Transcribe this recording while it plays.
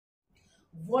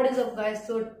What is up guys?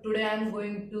 So today I am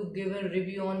going to give a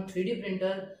review on 3D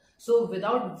printer. So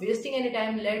without wasting any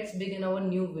time, let's begin our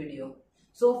new video.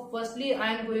 So firstly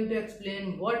I am going to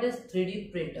explain what is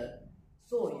 3D printer.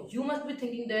 So you must be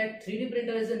thinking that 3D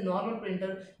printer is a normal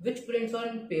printer which prints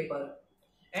on paper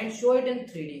and show it in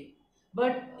 3D.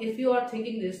 But if you are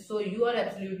thinking this, so you are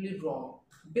absolutely wrong,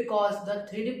 because the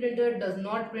 3D printer does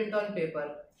not print on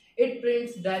paper. It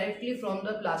prints directly from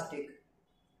the plastic.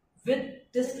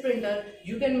 With this printer,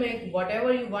 you can make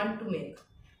whatever you want to make.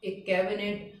 A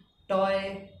cabinet,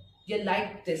 toy, yeah,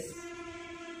 like this.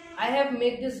 I have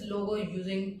made this logo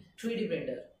using 3D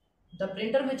printer. The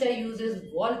printer which I use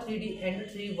is Wall 3D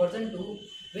and 3 version 2,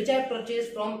 which I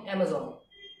purchased from Amazon.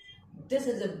 This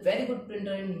is a very good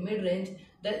printer in mid-range.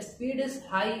 The speed is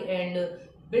high and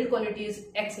build quality is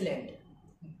excellent.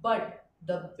 But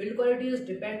the build quality is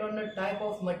depend on the type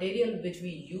of material which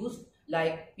we use,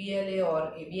 like PLA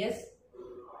or ABS.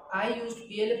 I used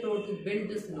PLA Pro to build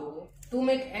this logo. To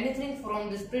make anything from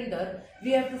this printer,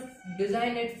 we have to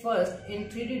design it first in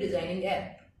 3D designing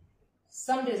app.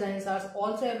 Some designs are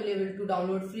also available to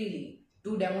download freely.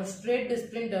 To demonstrate this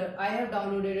printer, I have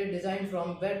downloaded a design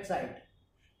from website.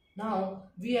 Now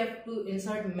we have to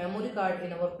insert memory card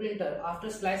in our printer after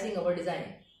slicing our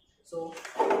design. So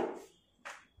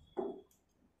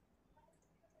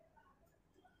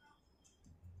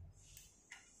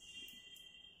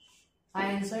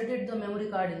I inserted the memory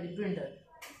card in the printer.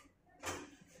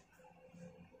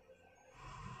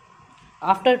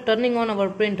 After turning on our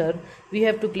printer, we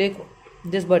have to click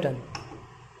this button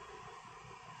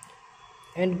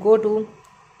and go to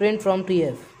print from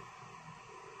TF.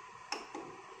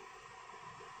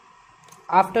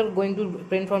 After going to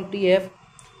print from TF,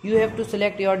 you have to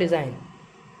select your design.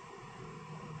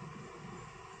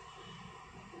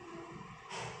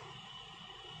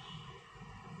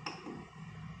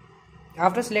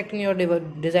 After selecting your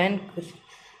design,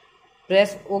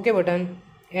 press OK button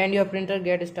and your printer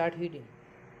get start heating.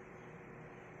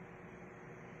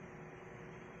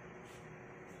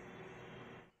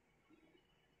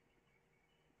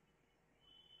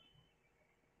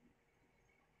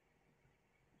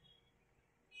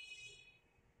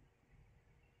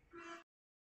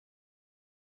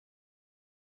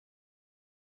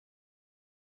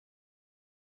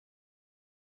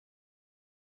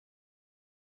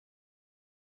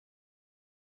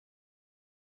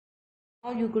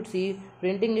 Now you could see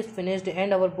printing is finished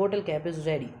and our bottle cap is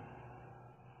ready.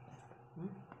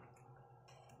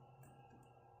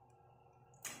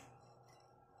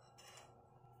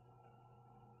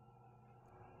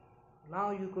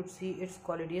 Now you could see its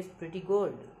quality is pretty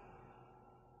good.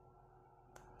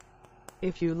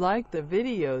 If you like the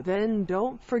video, then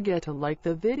don't forget to like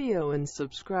the video and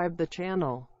subscribe the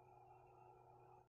channel.